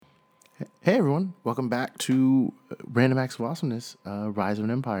Hey everyone, welcome back to Random Acts of Awesomeness, Rise of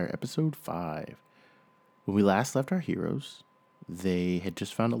an Empire, Episode 5. When we last left our heroes, they had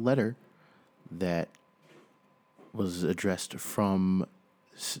just found a letter that was addressed from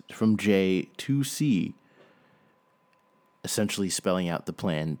J to C, essentially spelling out the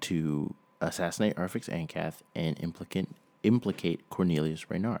plan to assassinate Arfix Ankath and implicate Cornelius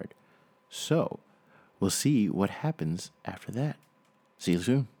Reynard. So, we'll see what happens after that. See you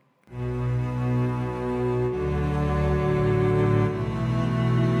soon.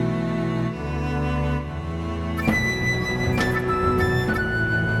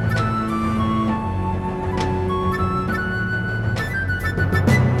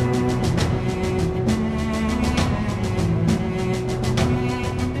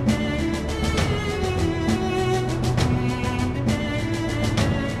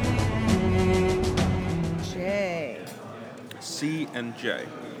 C and J.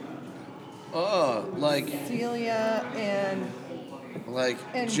 Like Celia and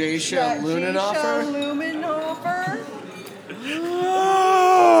Jasha Lunenhofer?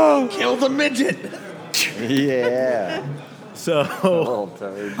 Kill the midget! Yeah. So, Little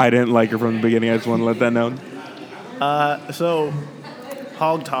toad. I didn't like her from the beginning. I just want to let that known. so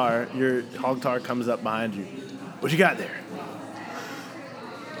Hogtar comes up behind you. What you got there?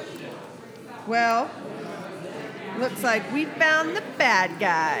 Well, looks like we found the bad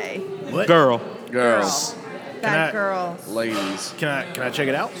guy. What? Girls. Bad I- girls. Ladies. Can I check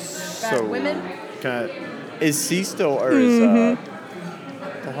it out? Bad women. Can I, Is C still, or is,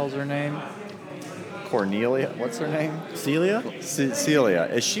 what the hell's her name? Cornelia? What's her name? Celia? Celia.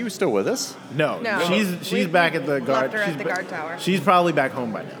 Is she still with us? No. No. She's We back at the guard. left her at she's the guard tower. She's probably back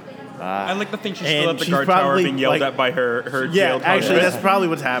home by now. I like to think she's And still at the she's guard tower probably, being yelled like- at by her Yeah, jailed actually, husband. that's probably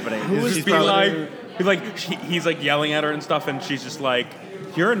what's happening. Who is She's being probably- he's like yelling at her and stuff, and she's just like,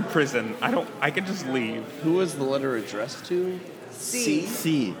 "You're in prison. I can just leave." Who was the letter addressed to? C.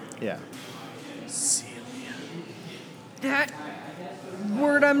 C. Yeah. That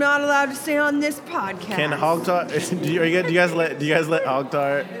word I'm not allowed to say on this podcast. Can Hogtar? do you guys let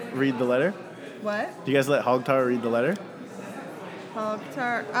Hogtar read the letter? What? Do you guys let Hogtar read the letter?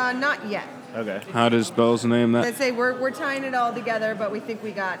 Hogtar? Not yet. Okay. How does spells name They say we're tying it all together, but we think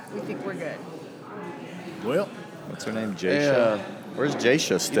we're good. Well, What's her name? Jasha? Yeah. Where's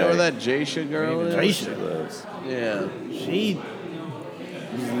Jasha stay? You know where that Jasha girl is? Jasha. She lives. Yeah. she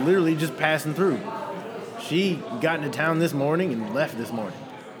was literally just passing through. She got into town this morning and left this morning.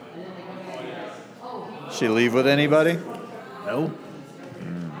 She leave with anybody? No.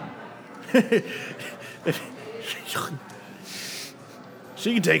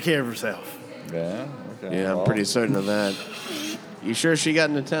 She can take care of herself. Yeah. Okay. Yeah, I'm well, pretty certain of that. You sure she got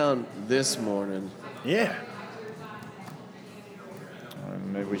into town this morning? Yeah.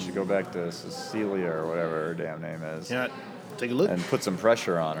 Maybe we should go back to Cecilia or whatever her damn name is, Can I take a look? and put some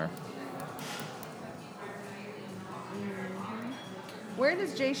pressure on her. Where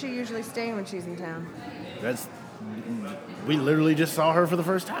does Jasha usually stay when she's in town? We literally just saw her for the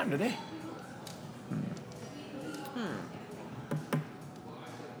first time today.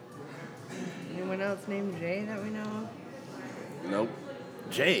 Anyone else named Jay that we know of? Nope.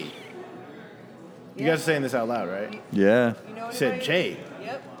 Jay. You Yeah. guys are saying this out loud, right? Yeah. You know You said anybody? Jay.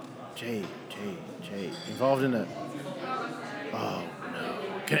 Yep. Jay. Involved in a. Oh no!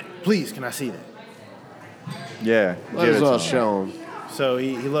 Can I see that? Yeah. Might give as it well to him. show him. So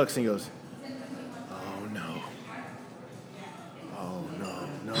he looks and he goes, "Oh no!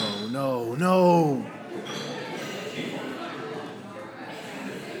 Oh no!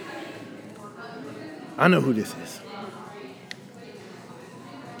 I know who this is.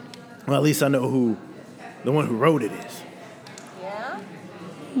 Well, at least I know who the one who wrote it is. Yeah?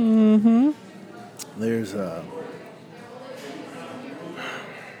 There's a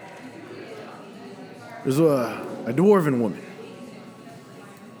dwarven woman.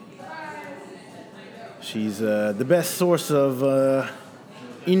 She's the best source of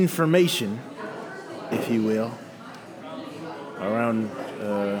information, if you will, around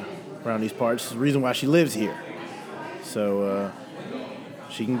these parts. It's the reason why she lives here. So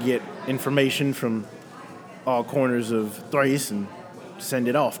she can get information from all corners of Thrace and send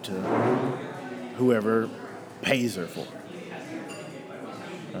it off to whoever pays her for it.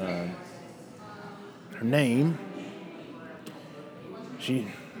 Her name,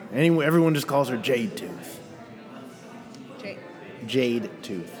 everyone just calls her Jade Tooth. Jay. Jade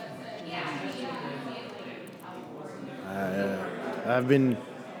Tooth. I've been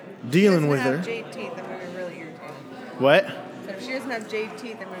dealing with her. If she doesn't have jade teeth, I'm going to be really irritated. What? So if she doesn't have jade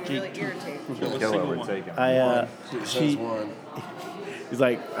teeth, I'm going to be really irritated. Kill her, we're taking. I She says she one. he's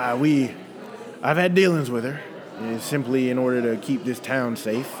like we I've had dealings with her. It's simply in order to keep this town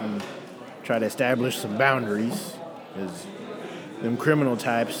safe and try to establish some boundaries. Because them criminal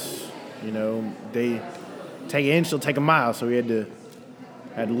types, they take an inch, they'll take a mile. So we had to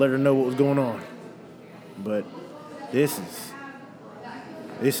let her know what was going on. But this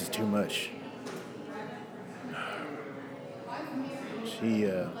is too much.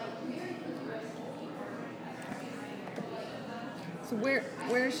 So where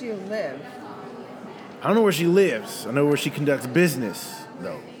does she live? I don't know where she lives. I know where she conducts business,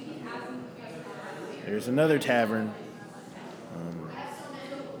 though. There's another tavern.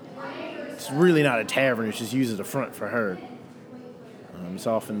 It's really not a tavern. It's just used as a front for her. It's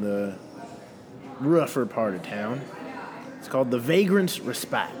off in the rougher part of town. It's called the Vagrant's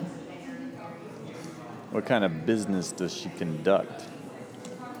Respite. What kind of business does she conduct?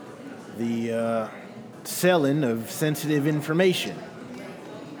 The selling of sensitive information.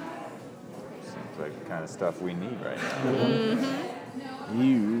 Seems like the kind of stuff we need right now.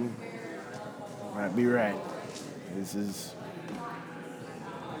 You might be right.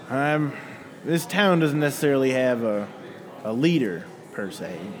 This town doesn't necessarily have a leader per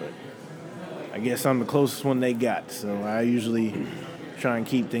se, but I guess I'm the closest one they got, so I usually try and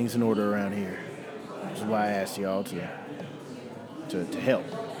keep things in order around here. Which is why I asked y'all to help.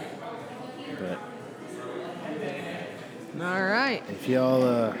 But All right. if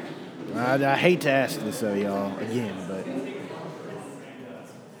y'all, I hate to ask this of y'all again, but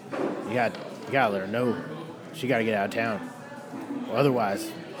you gotta let her know. She gotta get out of town. Well,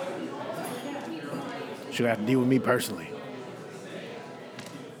 otherwise, she'll have to deal with me personally.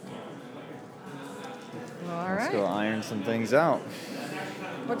 All Let's right. go iron some things out.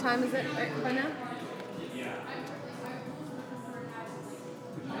 What time is it by now?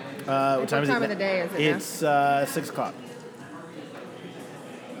 What time is it? time of the day is it It's 6 o'clock.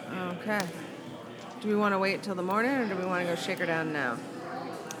 Okay. Do we want to wait till the morning, or do we want to go shake her down now?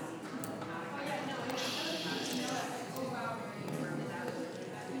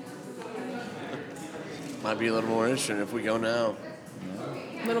 Might be a little more interesting if we go now.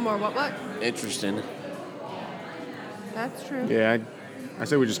 A little more what? Interesting. That's true. Yeah, I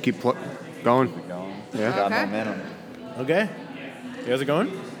say we just keep going. Keep going. Yeah. Got Okay. momentum. Okay. You guys are going?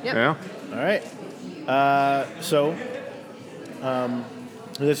 Yep. Yeah. All right. So, I'll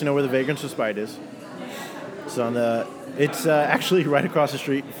let you know where the Vagrant's Respite is. It's actually right across the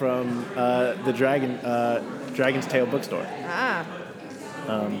street from the Dragon's Tail bookstore. Ah.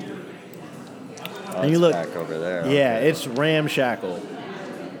 Oh, And you it's look- back over there. Yeah, Okay. it's ramshackle.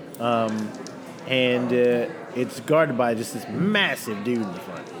 And it's guarded by just this massive dude in the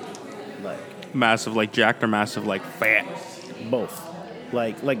front. Like, Massive like jacked or massive like fat? both.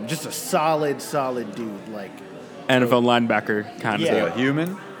 Like just a solid dude. Like, NFL linebacker kind Yeah. A of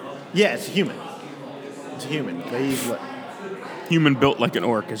human? yeah, it's a human. It's a human. But he's like, human built like an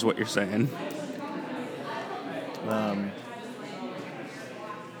orc is what you're saying.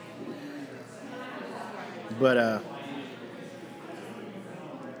 but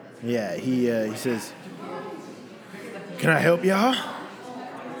yeah, he says, "Can I help y'all?"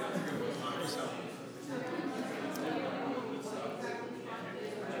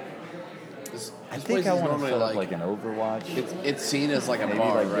 I think I want to set up like an Overwatch. It's seen as like a Maybe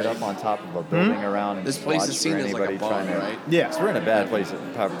bar, like right? get up on top of a building around and This just place watch is seen for as like a anybody bar, trying to. right? Yeah. Because we're in a bad place,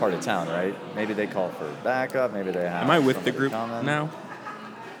 part of town, right? Maybe they call for backup. Maybe they have. Am I with the somebody group coming. now?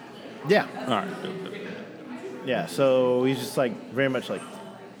 Yeah. All right. good, good. Yeah, so he's just like very much like,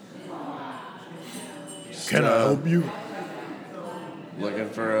 "Can I Uh, help you?" Looking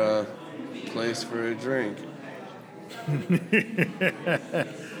for a place for a drink.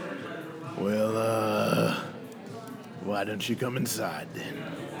 Well, why don't you come inside then?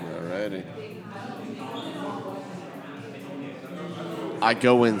 Alrighty. I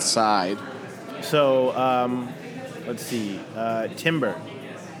go inside. So, let's see. Timber,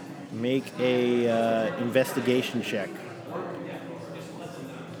 make a investigation check.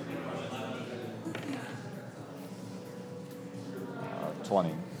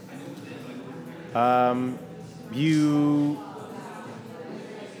 20. You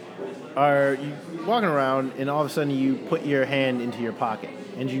are walking around, and all of a sudden you put your hand into your pocket,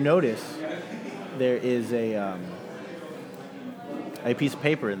 and you notice there is a piece of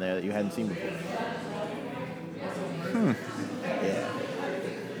paper in there that you hadn't seen before. Yeah.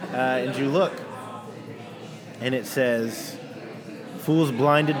 And you look, and it says, "Fools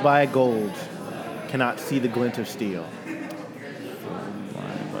blinded by gold cannot see the glint of steel."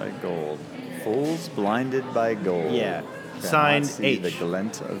 Blinded by gold. Fools blinded by gold. Yeah. Cannot Signed see H. the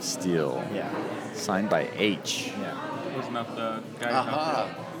glint of steel. Yeah. Signed by H. Yeah. Wasn't that the guy? Aha.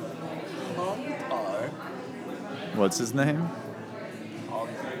 What's his name?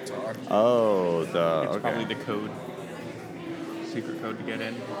 Oh, It's okay. probably the code. Secret code to get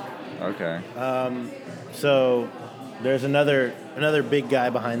in. Okay. So there's another big guy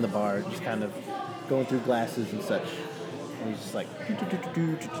behind the bar, just kind of going through glasses and such. And he's just like,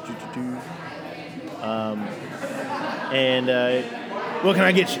 what can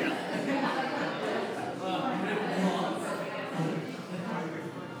I get you?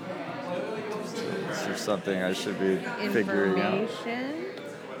 Is there something I should be figuring out? Information.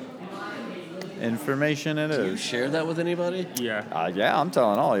 Information it Do you is. share that with anybody? Yeah. Yeah, I'm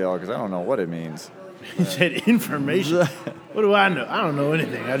telling all y'all because I don't know what it means. He said information. What do I know? I don't know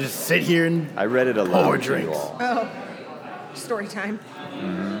anything. I just sit here and I read it pour aloud to you drinks. all. Oh, story time.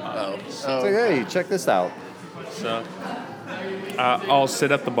 It's like, hey, check this out. So I'll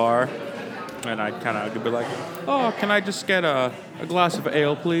sit at the bar, and I kind of be like, "Oh, can I just get a glass of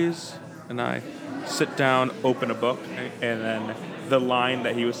ale, please?" And I sit down, open a book, and then the line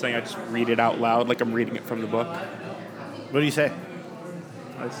that he was saying, I just read it out loud, like I'm reading it from the book. What do you say?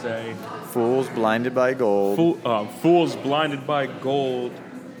 I say, Fools blinded by gold. "Fools blinded by gold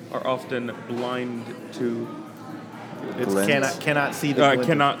are often blind to It's Glint. cannot see the glint.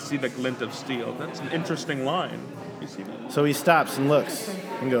 cannot see the glint of steel." That's an interesting line. You see that? So he stops and looks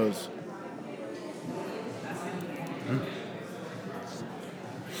and goes,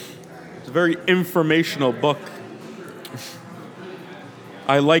 It's a very informational book.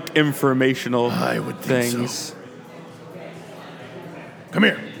 I like informational I would think things. so. Come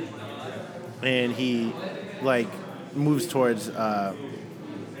here. And he like moves towards the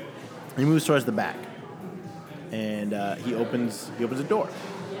back. And he opens a door.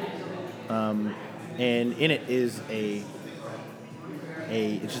 And in it is it's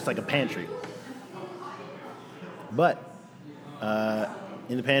just like a pantry. But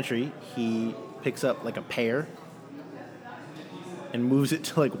in the pantry, he picks up like a pear and moves it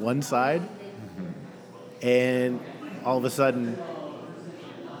to like one side. And all of a sudden,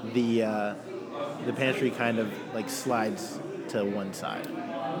 the pantry kind of like slides to one side,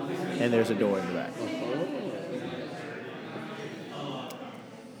 and there's a door in the back.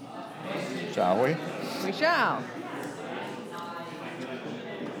 Shall we? We shall.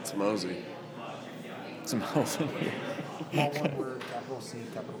 It's Mosey. Some holes in here. All one word, capital C,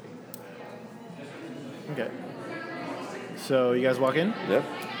 capital B. Okay. So you guys walk in, Yep.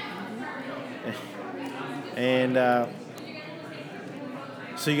 and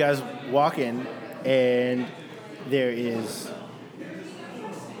so you guys walk in, and there's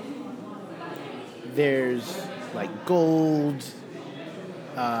like gold.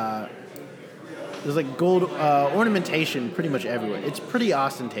 There's like gold ornamentation pretty much everywhere. It's pretty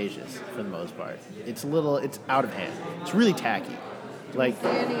ostentatious for the most part. It's out of hand. It's really tacky. Like, See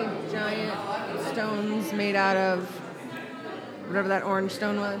any giant stones made out of whatever that orange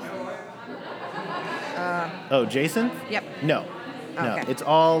stone was? oh, Jason? Yep. No. Okay. It's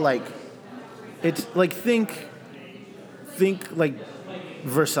all like, it's like, think like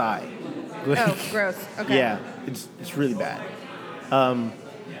Versailles. Oh, gross. Okay. Yeah, it's really bad.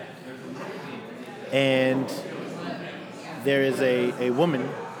 And there is a woman,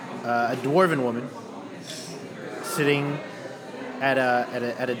 a dwarven woman, sitting at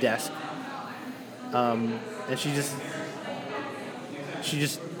a desk, and she just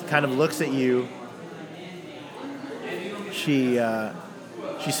kind of looks at you. She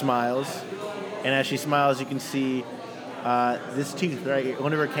smiles, and as she smiles, you can see this tooth right here.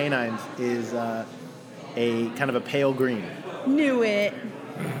 One of her canines is a kind of a pale green. Knew it.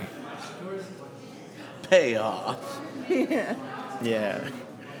 Payoff. Yeah.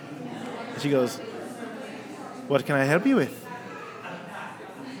 She goes, "What can I help you with?"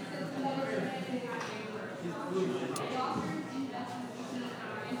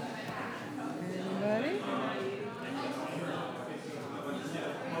 Anybody?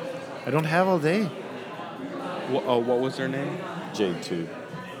 I don't have all day. What was her name? Jade 2.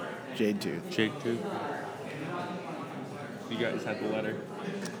 Jade tooth. Jake too. You guys had the letter.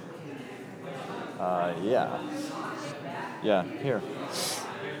 Yeah. Yeah, here.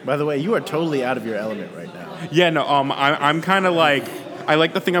 By the way, you are totally out of your element right now. Yeah, no. I'm kind of like, I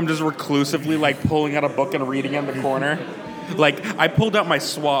like to think I'm just reclusively like pulling out a book and reading in the corner. Like, I pulled out my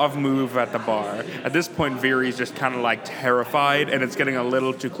suave move at the bar. At this point, Viri's just kind of like terrified, and it's getting a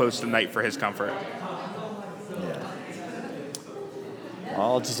little too close to night for his comfort. Yeah.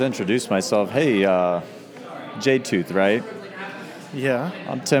 I'll just introduce myself. Hey, Jade Tooth, right? Yeah.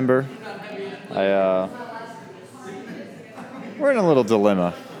 I'm Timber. We're in a little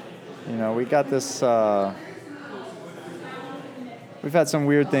dilemma. You know, we got this, we've had some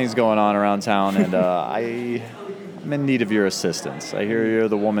weird things going on around town, and I'm in need of your assistance. I hear you're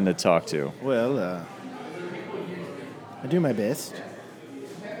the woman to talk to. Well, I do my best.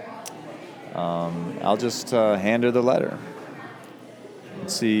 I'll just hand her the letter and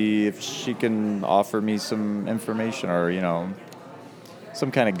see if she can offer me some information or,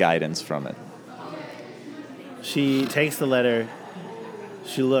 some kind of guidance from it. She takes the letter,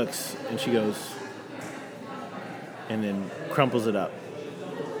 she looks, and she goes, and then crumples it up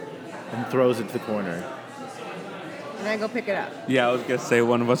and throws it to the corner. And I go pick it up Yeah, I was gonna say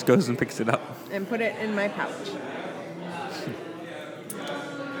one of us goes and picks it up. and put it in my pouch.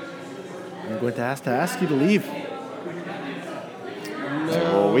 I'm going to ask you to leave.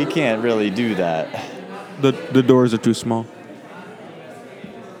 Well, we can't really do that. The doors are too small.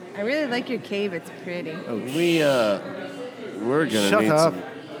 I really like your cave. It's pretty. We're gonna Shut need up. some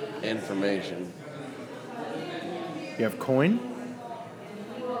information. You have coin?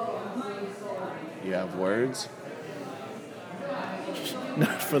 You have words?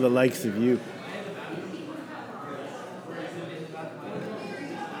 Not for the likes of you.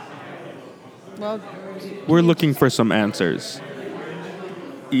 Well, We're looking for some answers.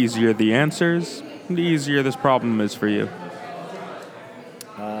 Easier the answers, the easier this problem is for you.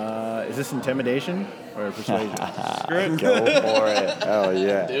 Is this intimidation or persuasion? Go for it. Oh,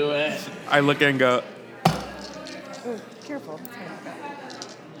 yeah. Do it. I look and go, oh, careful.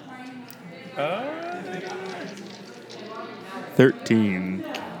 13.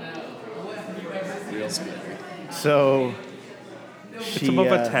 Real scary. So It's above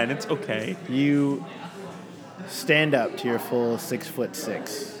a 10, it's okay. You stand up to your full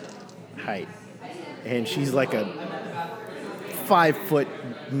 6'6" height, and she's like a 5 foot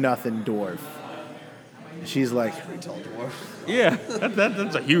nothing dwarf. She's like, Yeah,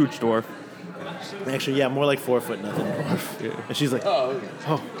 that's a huge dwarf. actually, yeah, more like 4 foot nothing dwarf. Yeah. And she's like,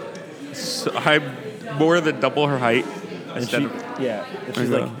 So I'm more than double her height. and Instead she, of, yeah, and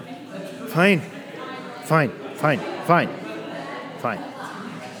she's Okay. like, fine.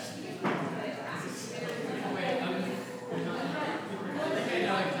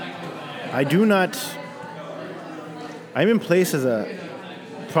 I do not. I'm in place as a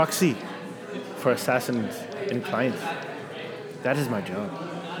proxy for assassins and clients. That is my job.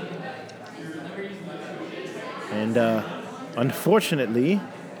 And unfortunately,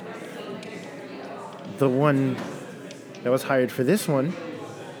 the one that was hired for this one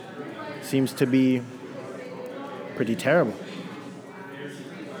seems to be pretty terrible.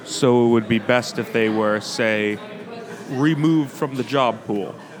 so it would be best if they were, say, removed from the job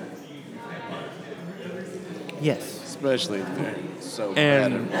pool. Yes. Especially if they're so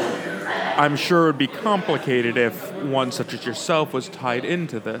And bad. I'm sure it would be complicated if one such as yourself was tied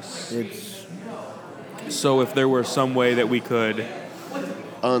into this. It's So if there were some way that we could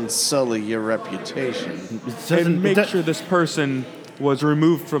Unsully your reputation. it doesn't and make it do- sure this person was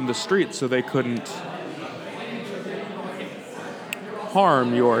removed from the street so they couldn't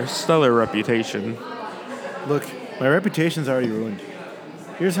harm your stellar reputation. Look, my reputation's already ruined.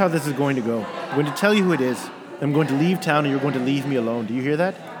 Here's how this is going to go. I'm going to tell you who it is. I'm going to leave town and you're going to leave me alone. Do you hear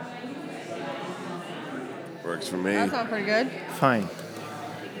that? Works for me. That sounds pretty good. Fine.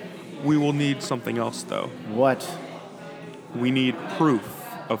 We will need something else, though. What? We need proof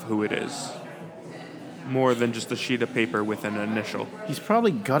of who it is. More than just a sheet of paper with an initial. He's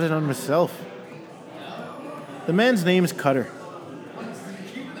probably got it on himself. The man's name's Cutter.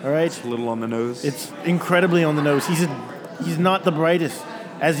 All right? A little on the nose. It's incredibly on the nose. He's not the brightest,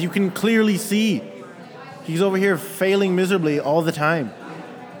 as you can clearly see. He's over here failing miserably all the time.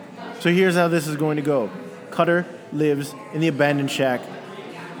 So here's how this is going to go. Cutter lives in the abandoned shack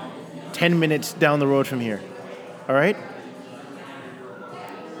 10 minutes down the road from here. All right?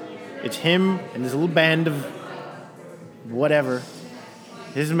 It's him and his little band of whatever.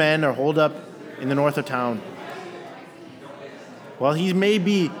 His men are holed up in the north of town. While he may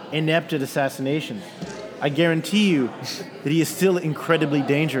be inept at assassinations, I guarantee you that he is still incredibly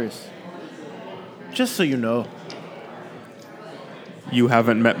dangerous. Just so you know. You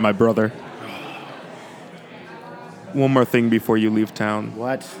haven't met my brother. One more thing before you leave town.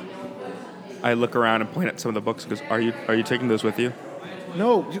 What? I look around and point at some of the books and goes, Are you taking those with you?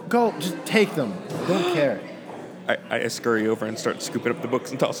 No, go. Just take them. I don't care. I scurry over and start scooping up the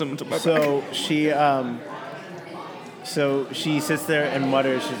books and tossing them into my bag. So she sits there and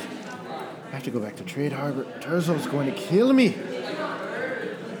mutters, I have to go back to Trade Harbor. Terzo's going to kill me.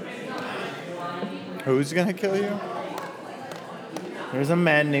 Who's going to kill you? There's a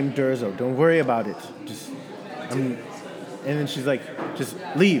man named Durzo. Don't worry about it. And then she's like, just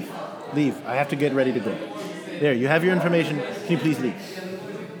leave. Leave. I have to get ready to go. There, you have your information. Can you please leave?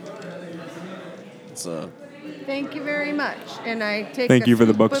 It's a Thank you very much. And I take Thank a you for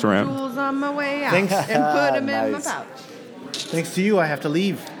the swoop books of around. jewels on my way out Thanks. and put them in my Nice. pouch. Thanks to you, I have to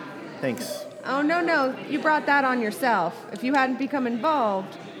leave. Thanks. Oh, no. You brought that on yourself. If you hadn't become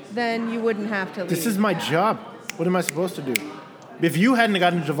involved, then you wouldn't have to leave. This is my job. What am I supposed to do? If you hadn't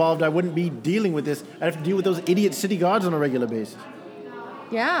gotten involved, I wouldn't be dealing with this. I'd have to deal with those idiot city guards on a regular basis.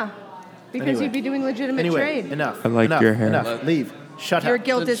 Yeah. Because Anyway. you'd be doing legitimate Anyway, trade. enough. I like enough, your hair. Enough. Leave. Shut Your up.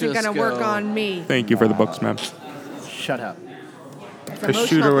 guilt Let's isn't going to just work go. on me. Thank you for the books, ma'am. Shut up. It's I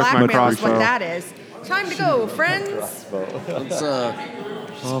shoot her emotional with my blackmail is what crossbow. that is. Time to go, friends. Let's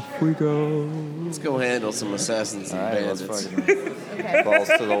Off we go. let's go handle some assassins All and right, let's bandits. fucking Okay. balls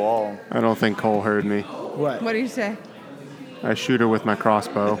to the wall. I don't think Cole heard me. What? What do you say? I shoot her with my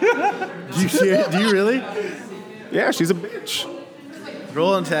crossbow. Do you see it? Do you really? Yeah, she's a bitch.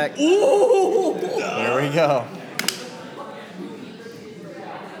 Roll and attack. There we go.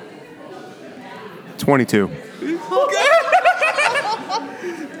 22.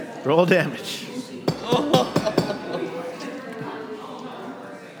 Roll damage.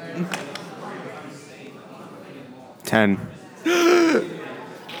 Ten. Does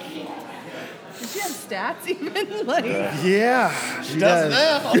she have stats even? Like, Yeah, she does.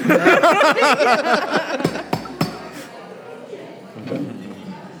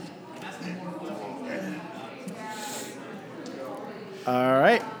 All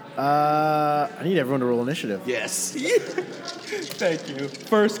right. I need everyone to roll initiative. Yes. Thank you.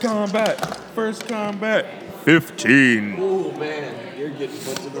 First combat. 15. Oh man, you're getting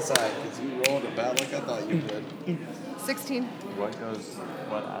put to the side because you rolled about like I thought you would. 16. What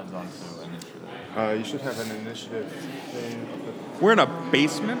adds on to initiative? You should have an initiative thing. We're in a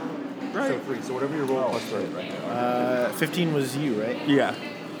basement, right? So free. So whatever you roll plus 3. Right. 15 was you, right? Yeah.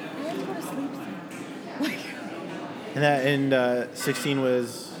 And 16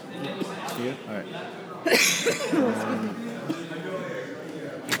 was you. All right.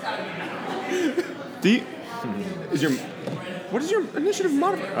 What is your initiative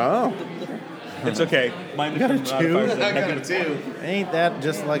modifier? Oh. It's okay. Mine got a two? I got a 2. Ain't that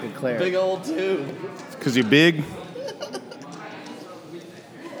just like a cleric? Big old 2. Because you're big.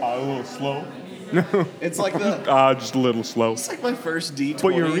 A little slow. It's like the Just a little slow. it's like my first D20,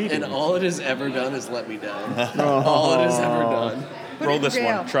 But you're reading. and all it has ever done is let me down. All it has ever done. Put Roll it in this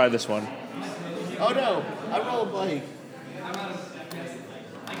jail. one. Try this one. Oh no, I rolled like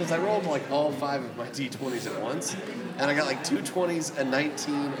because I rolled like all 5 of my D20s at once, and I got like 2 20s, a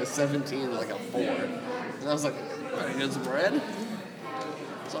 19, a 17, and like a 4. And I was like, ready to get some bread?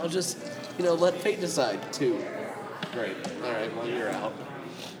 So I'll just, let fate decide. 2. Great. All right. Well, you're out.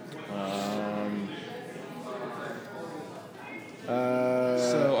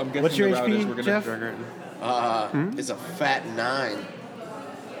 So I'm guessing what's your the route is HP, we're gonna Jeff? drag her in. It's a fat 9.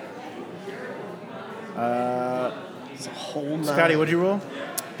 It's a whole 9. Scotty, what'd you roll?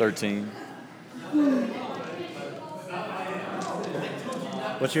 13.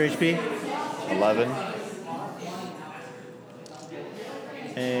 What's your HP? 11.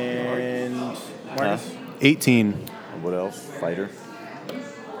 And Marcus? 18. What else? Fighter.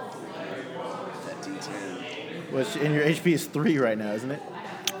 That D10. And your HP is 3 right now, isn't it?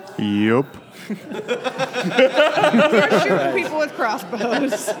 Yup. You're shooting people with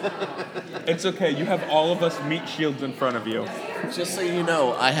crossbows. It's okay. You have all of us meat shields in front of you. Just so you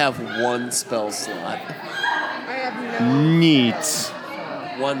know, I have 1 spell slot. I have no. Neat.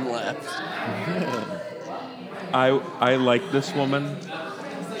 1 left. I like this woman.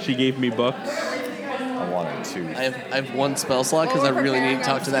 She gave me books. I wanted 2. I have 1 spell slot because I really need to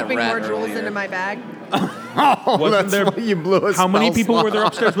talk to that Scooping rat more jewels earlier. into my bag. Wasn't That's there? why you blew a How many spell people were there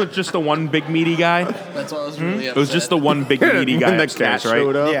slot. upstairs with just the one big meaty guy? That's why I was really upset. It was just the one big meaty guy When the upstairs, cat right?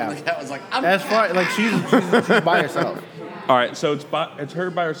 showed up. Yeah. The cat was like, I'm As far like she's by herself. All right, so it's her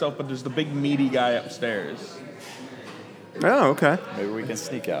by herself, but there's the big meaty guy upstairs. Oh, okay. Maybe we can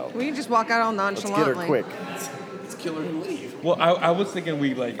sneak out. We can just walk out all Let's nonchalantly. get her quick. Let's kill her and leave. Well, I was thinking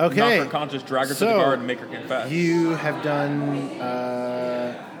we knock Okay. her conscious, drag her to So, the guard, and make her confess. You have done.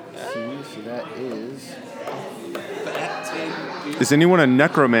 So that is. Is anyone a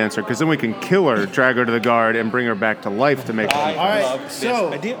necromancer? Because then we can kill her, drag her to the guard, and bring her back to life to make her. All right. love this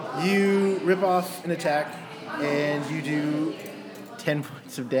So idea. you rip off an attack, and you do 10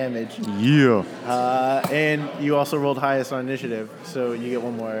 points of damage. Yeah. And you also rolled highest on initiative, so you get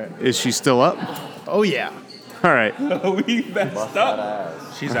one more. Is she still up? Oh yeah. All right. We messed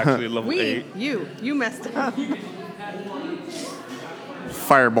up. She's actually level 8. You messed up.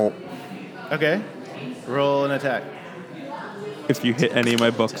 Firebolt. Okay. Roll an attack. If you hit any of my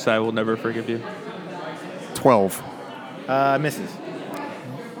books, I will never forgive you. 12. Misses.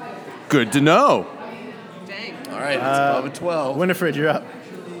 Good to know. Dang. right, it's above a 12. Winifred, you're up.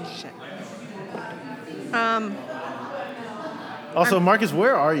 Shit. Also, Marcus,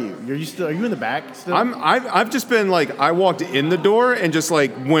 where are you? Are you in the back still? I've just been like, I walked in the door and just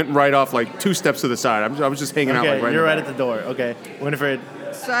like went right off like 2 steps to the side. I was just hanging out okay, like right. you're right in at the the door. Okay, Winifred.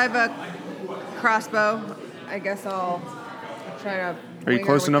 So I have a crossbow. I guess I'll try to. Are you wing her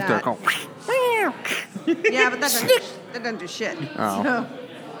close with enough that. to go? Yeah, but that doesn't do shit. Oh.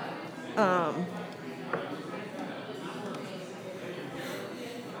 So,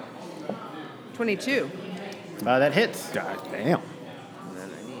 22. That hits. God damn. And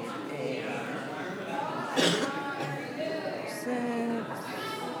then I need a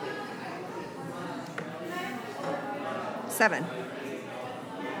 6. 7.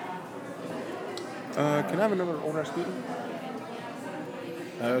 Can I have another order of speed?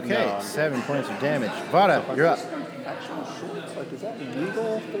 Okay, No. 7 points of damage. Vada, you're up. Actual shorts, like, is that a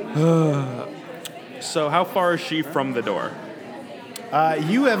legal thing? So how far is she from the door?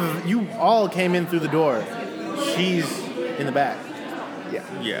 You all came in through the door. She's in the back.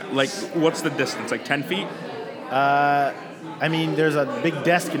 Yeah. Like, what's the distance? Like 10 feet? I mean, there's a big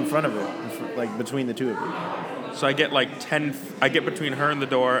desk in front of it, like between the two of you. So I get like 10. I get between her and the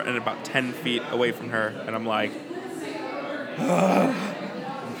door, and about 10 feet away from her, and I'm like,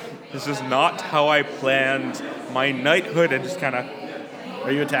 this is not how I planned my knighthood. And just kind of,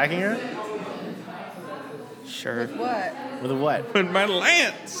 Are you attacking her? sure, What? With a what? with my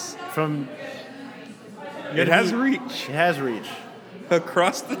lance. From. It has reach It has reach.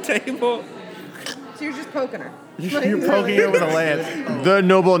 across the table. So you're just poking her. You're poking her with a lance. The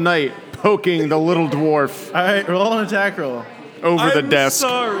noble knight poking the little dwarf All right, roll an attack roll. over the I'm desk.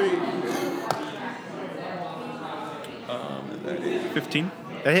 Sorry. 15.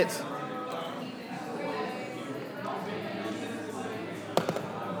 That hits.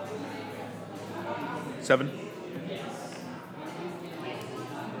 Seven.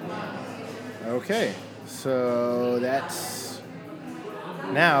 Okay, so that's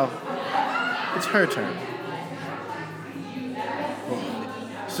now it's her turn.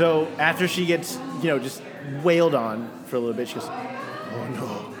 So after she gets, just wailed on for a little bit, she goes,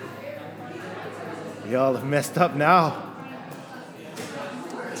 "Oh no, y'all have messed up now."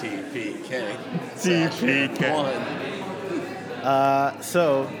 TPK. TPK. 1.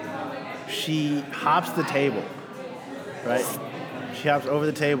 So she hops the table, right? She hops over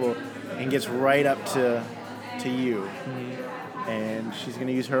the table and gets right up to you. And she's going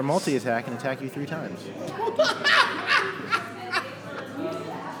to use her multi-attack and attack you 3 times.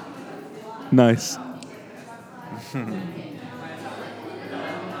 Nice.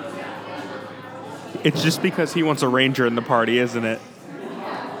 It's just because he wants a ranger in the party, isn't it?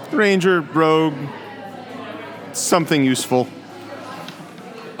 Ranger, rogue, something useful.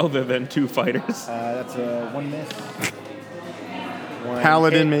 Other than 2 fighters. That's a 1 miss. 1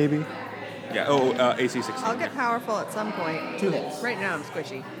 Paladin, hit. maybe. Yeah. AC 16. I'll get powerful at some point. 2 hits. Right now I'm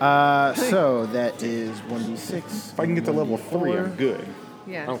squishy. So that is 1d6. If I can get to level 3, I'm good.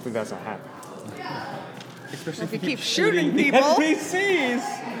 Yeah. I don't think that's a happen. If you keep shooting people. NPCs.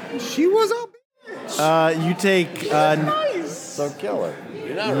 She was up. You take So kill her.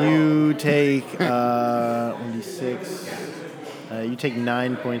 You're not wrong. you take 1d6. You take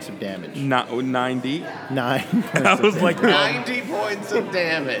 9 points of damage. 90. 9 points I of was damage. like, 90 points of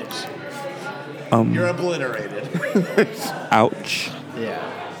damage. You're obliterated. ouch. Yeah.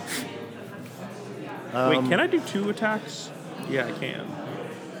 Wait, can I do 2 attacks? Yeah, I can.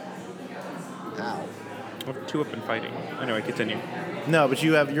 Ow. Or 2 up and fighting. Anyway, continue. No, but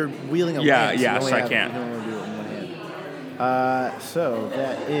you're wielding a Yeah, lance. yeah, You only so I have- can't. You can only do it in one hand. So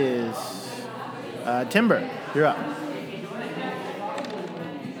that is Timber. You're up.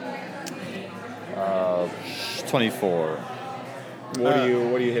 24. What are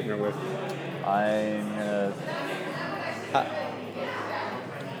you hitting her with? I'm gonna.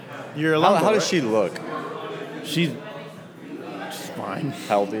 You're a How longbow, does right? she look? She's fine.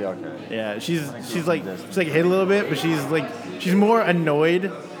 Healthy. Okay. Yeah, she's like hit a little bit, but she's more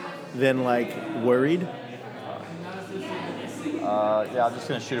annoyed than like worried. Yeah, I'm just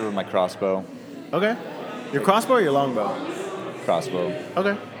gonna shoot her with my crossbow. Okay. Your crossbow or your longbow? Crossbow.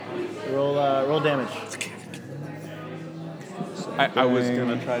 Okay. Roll damage. I was going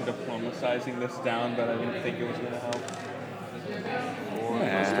to try diplomatizing this down, but I didn't think it was going to help.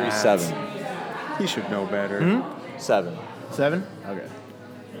 7. He should know better. 7. 7. Okay.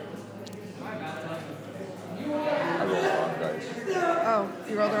 I rolled the wrong dice. Oh,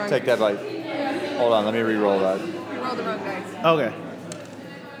 you rolled the wrong Take that like. Hold on, let me re-roll that. You rolled the wrong dice. Okay.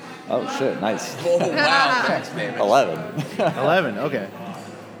 Oh shit, nice. Oh, wow. Max damage. 11. 11. Okay.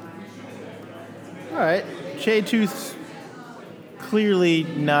 All right. Shade Tooth's clearly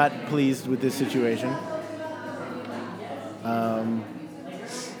not pleased with this situation.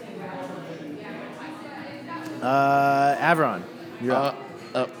 Avron, you're up.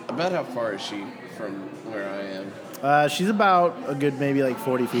 About how far is she from where I am? She's about a good maybe like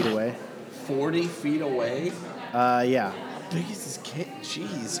 40 feet away. 40 feet away? Yeah. How big is this kid?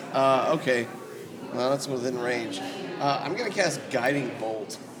 Jeez. Okay. Well, that's within range. I'm going to cast Guiding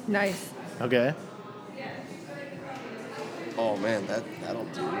Bolt. Nice. Okay. Oh, man, that'll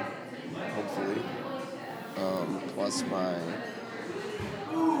do. Hopefully. Plus my...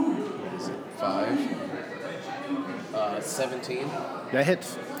 What is it? 5? 17. That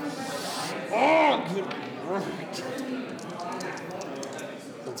hits. Oh, good.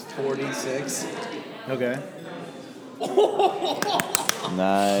 That's 46. Okay.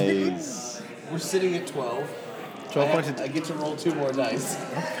 Nice. We're sitting at 12. 12 points. I get to roll 2 more dice.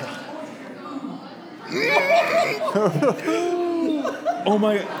 Oh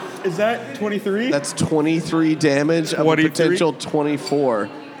my! Is that 23? That's 23 damage of a 23? potential 24.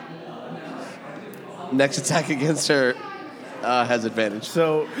 Next attack against her has advantage.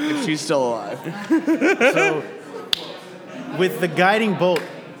 So, If she's still alive. so with the guiding bolt,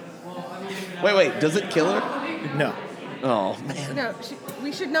 Wait, does it kill her? no. Oh, man. No,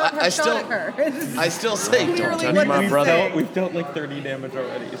 we should not I have shot still- at her. I still say, don't Clearly touch what my you brother. said. We've dealt like 30 damage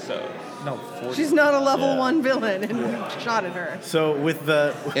already, so no 40. She's not a level 1 villain, and we shot at her. So with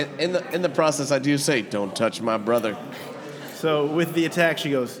the In the process, I do say, don't touch my brother. attack, she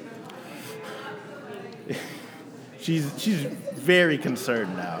goes. She's very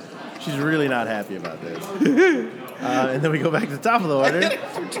concerned now. She's really not happy about this. And then we go back to the top of the I hit order, it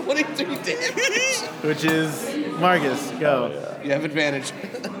for 23 damage. which is Marcus. Go. You have advantage.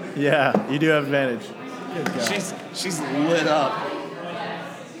 Yeah, you do have advantage. She's lit up.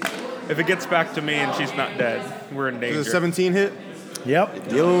 If it gets back to me and she's not dead, we're in danger. Does a 17 hit?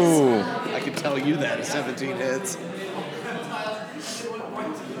 Yep. Yo. I can tell you that at 17 hits.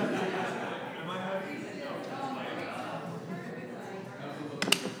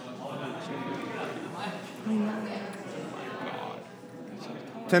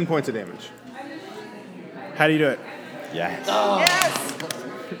 $10 points of damage. How do you do it? Yes. Yes!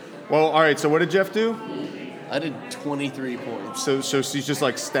 Well, all right. So what did Jeff do? I did 23 points. So she's just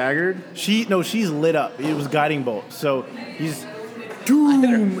like staggered. She's lit up. It was guiding bolt. So he's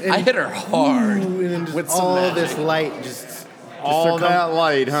doom. I hit her hard and then just with some all magic. this light just All that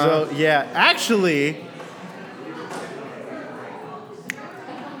light, huh? So yeah, actually,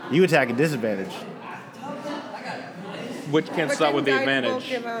 you attack at disadvantage. Which can't But start with the didn't Guiding Bolt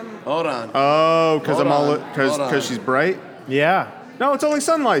advantage. give him- Hold on. Oh, because Hold I'm all on, hold on. because she's bright. Yeah. No, it's only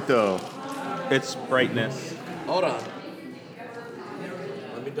sunlight though. It's brightness. Hold on.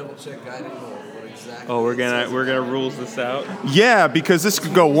 Let me double check guiding bolt. What exactly? Oh, we're it says. gonna rules this out. Yeah, because this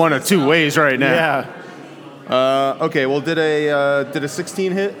could go one of two ways right now. Yeah. Okay. Well, did a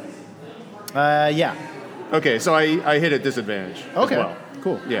 16 hit? Yeah. Okay, so I hit at disadvantage. Okay. As well.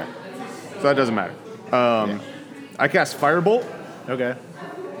 Cool. Yeah. So that doesn't matter. I cast Firebolt, Okay.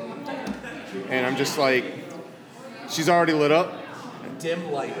 and I'm just like, she's already lit up.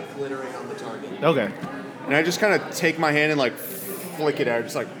 Dim light glittering on the target. Okay. And I just kind of take my hand and like flick it out,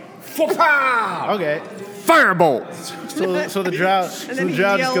 just like, Fwa-pow! Okay. Firebolt! So the drow, And then he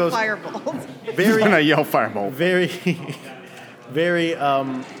just yelled goes firebolt. very, And I yell Firebolt. very, very,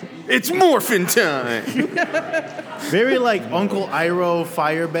 It's morphin' time! very like Uncle Iroh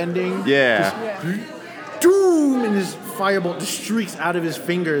firebending. Yeah. Doom! And this firebolt just streaks out of his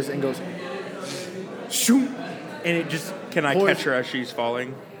fingers and goes, shoot! And it just Can I pours- catch her as she's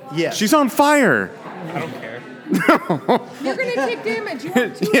falling? Yeah. She's on fire! I don't care. You're gonna take damage. You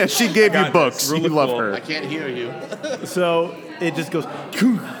have two. Yeah, she gave you got books. this. Rule You of love cool. her. I can't hear you. So it just goes,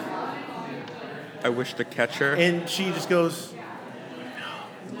 I wish to catch her. and she just goes,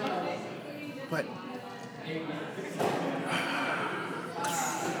 what?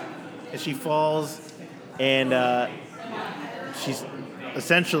 And she falls, and she's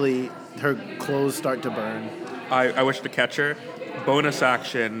essentially, her clothes start to burn. I wish to catch her. Bonus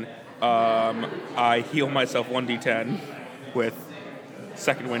action, I heal myself 1d10 with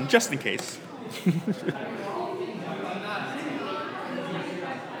second wind, just in case.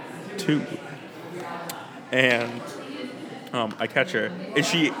 2. And I catch her. Is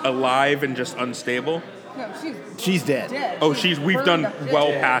she alive and just unstable? No, she's She's dead. dead. Oh, we've done burned up well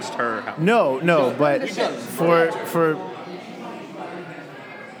dead. past her. No, but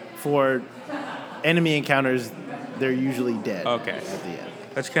for enemy encounters, they're usually dead. Okay. At the end.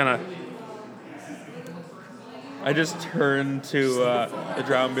 That's kind of. I just turn to the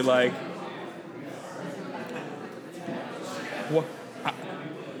drow and be like, What?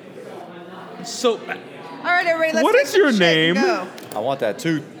 So, All right, everybody, let's What take is some your shit and name? go. I want that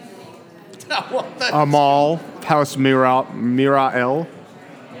tooth. Amal, House Mirael.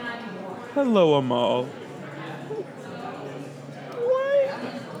 hello, Amal.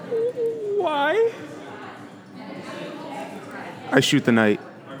 Why? I shoot the knight.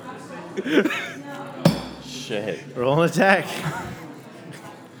 Shit. Roll an attack.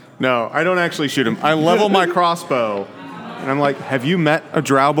 No, I don't actually shoot him. I level my crossbow, and I'm like, have you met a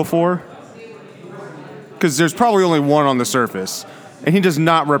drow before? Because there's probably only one on the surface, and he does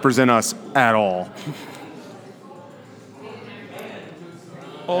not represent us at all.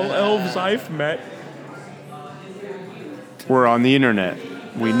 All elves I've met. We're on the internet.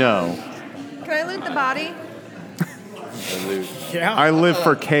 We know. Can I loot the body? Yeah. I live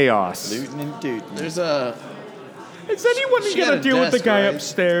for chaos. Looting and tooting. There's a. Is anyone She gonna got a deal with the desk, guy right?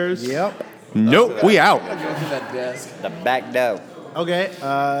 upstairs? Yep. Nope, we out. Go through that desk. The back door. Okay.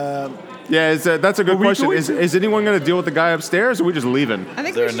 Yeah, that's a good we question. going Is anyone going to deal with the guy upstairs, or are we just leaving? I think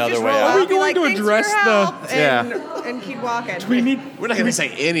Is there we should another just way roll out? up Are we and be going like, to "Thanks for address your the- help," and keep walking. Do we need? We're not gonna say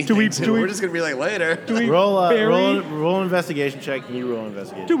anything. we- to do him. we- We're just gonna be like later. Do we roll bury? roll an investigation check. And you roll an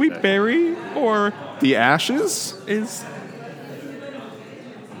investigation. Do we check. bury or The ashes? is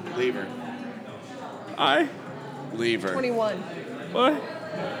Leave her. I? Leave her. 21. What?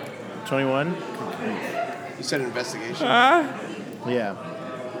 21? You said investigation. Yeah.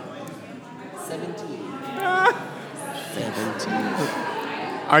 17. 17.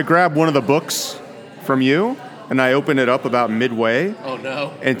 I grab one of the books from you, and I open it up about midway, Oh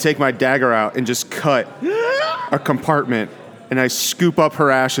no. and take my dagger out and just cut a compartment, and I scoop up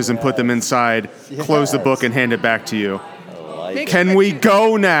her ashes and put them inside, close the book, and hand it back to you. Make sure Can the we tooth-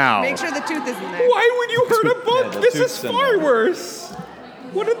 go now? Make sure the tooth is in there. Why would you hurt a book? Yeah, the This is tooth's in far there. worse.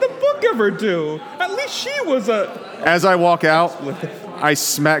 What did the book ever do? At least she was a. As I walk out, I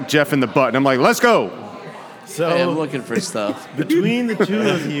smack Jeff in the butt, and I'm like, let's go. So I am looking for stuff. between the two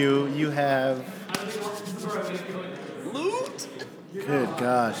of you, you have. Loot. Good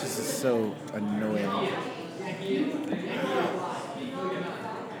gosh, this is so annoying.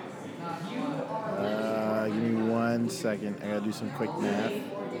 Give me 1 second. I gotta do some quick math.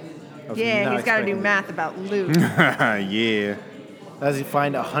 I was Yeah, not he's got to do expecting- math about loot. Yeah. As you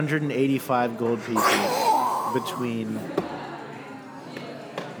find 185 gold pieces between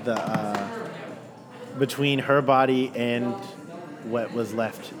the between her body and what was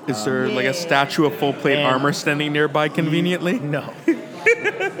left. Is there like a statue of full plate And- armor standing nearby conveniently? No.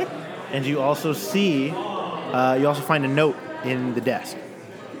 And you also see, you also find a note in the desk,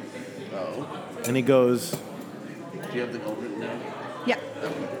 Oh. and it goes, Do you have the gold written down? Yeah.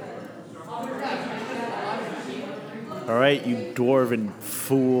 "All right, you dwarven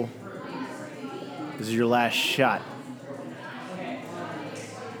fool. This is your last shot.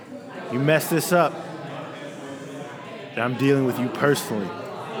 You mess this up, and I'm dealing with you personally.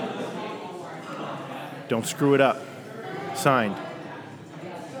 Don't screw it up. Signed,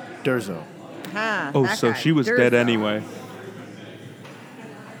 Durzo." Ah, Oh, that so guy. she was dead Durzo. anyway.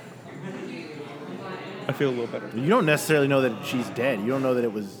 I feel a little better. You don't necessarily know that she's dead. You don't know that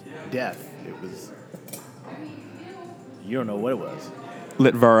it was death. It was. You don't know what it was.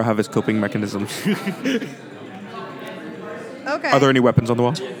 Let Vara have his coping mechanisms. Okay. Are there any weapons on the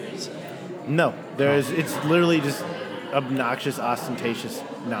wall? No, there's. It's literally just obnoxious, ostentatious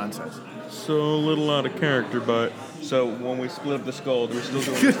nonsense. So a little out of character, but so when we split up the skull, are we still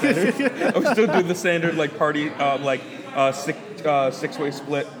doing the standard? Are we still doing the standard like party, six-way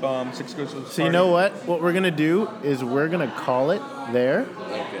split, six-way split? So you know what? What we're gonna do is we're gonna call it there.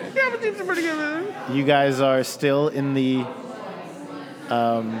 Yeah, but it's pretty good, man. You guys are still in the.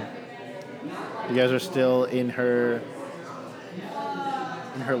 You guys are still in her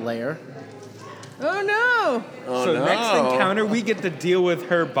lair. Oh no! Oh So no. next encounter, we get to deal with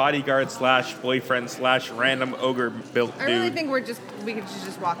her bodyguard slash boyfriend slash random ogre built I really dude. think we could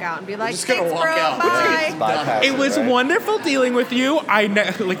just walk out and be like, just gonna "Thanks, walk bro. out. Bye." Bypass It was right? wonderful dealing with you.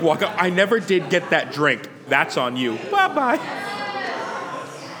 Like walk up. I never did get that drink. That's on you. Bye bye.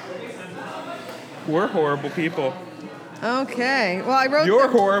 We're horrible people. Okay. Well, I wrote. You're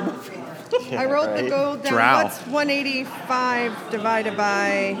the, horrible. I wrote the gold down. Drow. What's 185 divided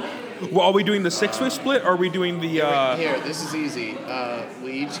by? Well, are we doing the six-way split? Or are we doing the? Here, this is easy.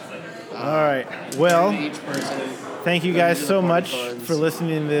 We each. All right. Well, Each person. thank you guys so much for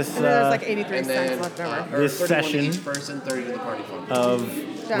listening to this And then there's like 83 And cents then left over. or This 31 session each person, 30 to the party fund.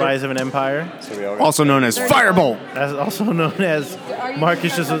 of Rise of an Empire, So we all got Also known as Firebolt. as also known as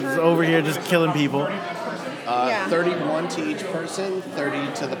Marcus just was over here just killing people. Yeah. Yeah. 31 to each person,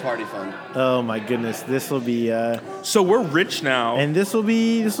 30 to the party fund. Oh my goodness, this will be So we're rich now. and this will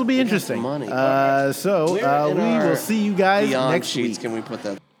be interesting. money. So Where in we our will see you guys Beyond next sheets week. can we put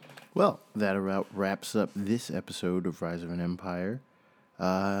that? Well, that about wraps up this episode of Rise of an Empire.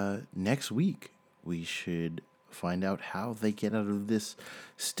 Next week, we should find out how they get out of this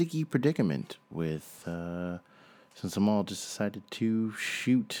sticky predicament with, since Amal just decided to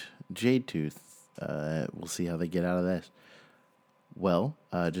shoot Jade Tooth. We'll see how they get out of that. Well,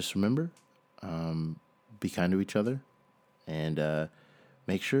 just remember, be kind to each other, and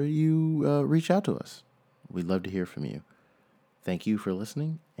make sure you reach out to us. We'd love to hear from you. Thank you for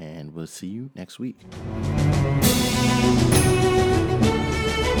listening, and we'll see you next week.